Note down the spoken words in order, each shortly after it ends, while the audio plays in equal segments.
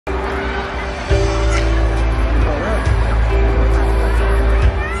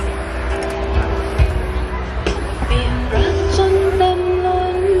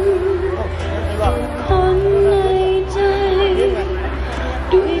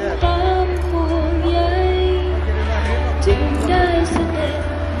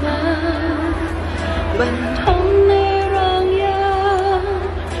บรรทมในรางยา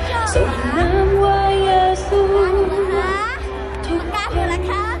ส่งน้ำว่าเยซูทุกค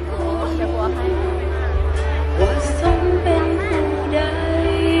นว่าทรงเป็นผู้ใด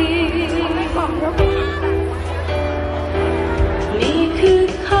นี่คือ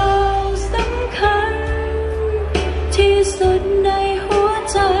ข่าวสำคัญที่สุดในหัว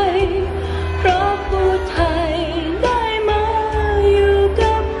ใจเพราะผู้ไทยได้มาอยู่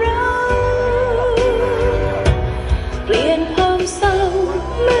กับเราเปลี่ยนความเศร้า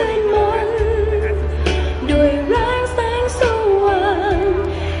มืดมนด้วยแรงแสงสว่าง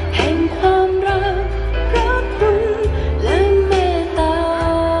แห่งความรักพระคุณและเมตตา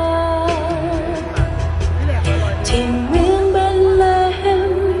ที่เมืองเบธเลเฮ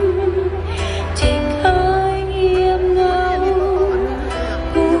มที่เคยเงียบเหงา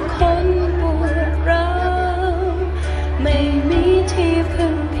ผู้คนปวดร้าวไม่มีที่พึ่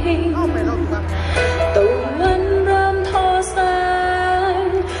งพิงตะวันเริ่มทอแสง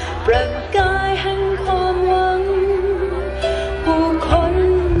ประกายแห่งความหวังผู้คน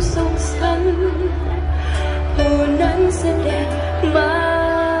สุขสันต์ผู้นั้นเสด็จมา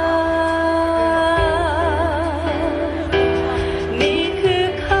นี่คือ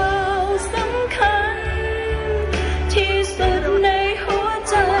ข่าวสำคัญที่สุดในหัว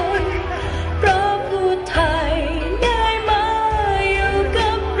ใจเพราะผู้ไทยได้มาอยู่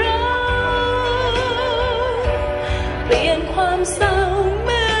กับเราเปลี่ยนความเศร้า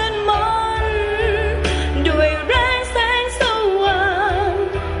มืดมนด้วยแรงแสงสว่าง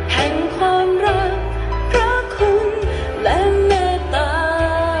แห่งความรักพระคุณและเมตตา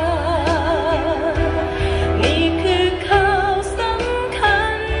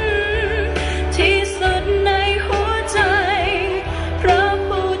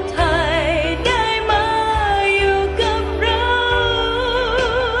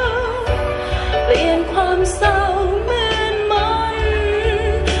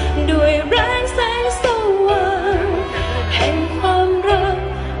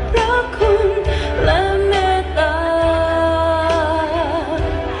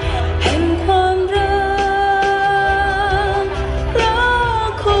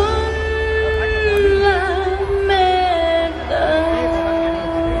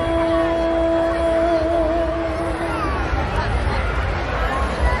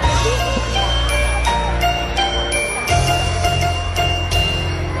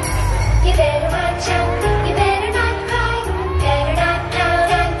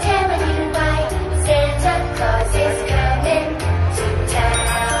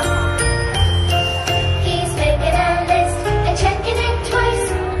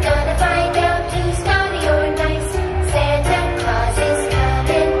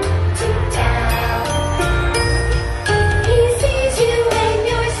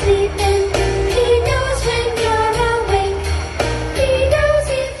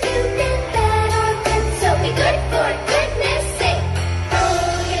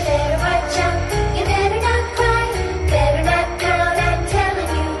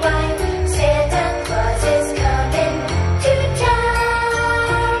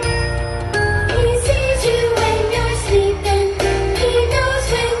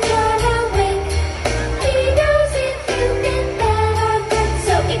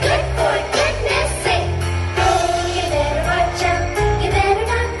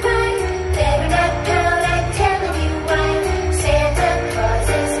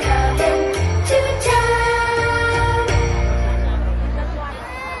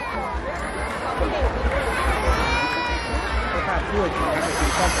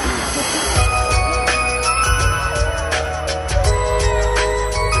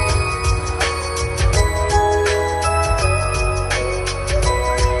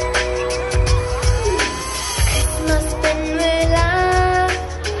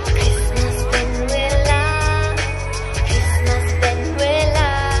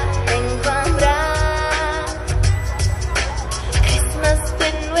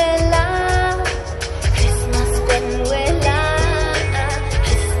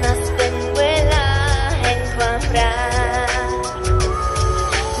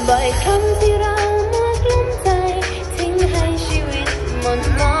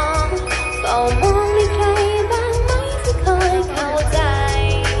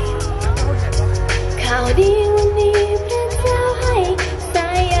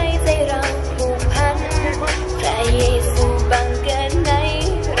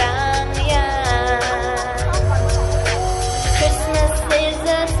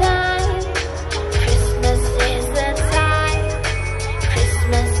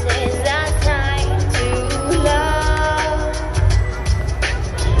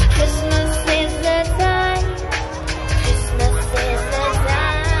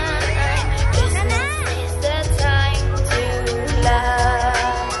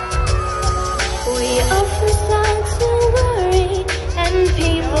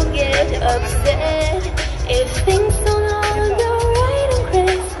upset if things don't all go right on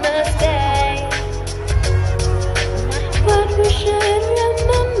Christmas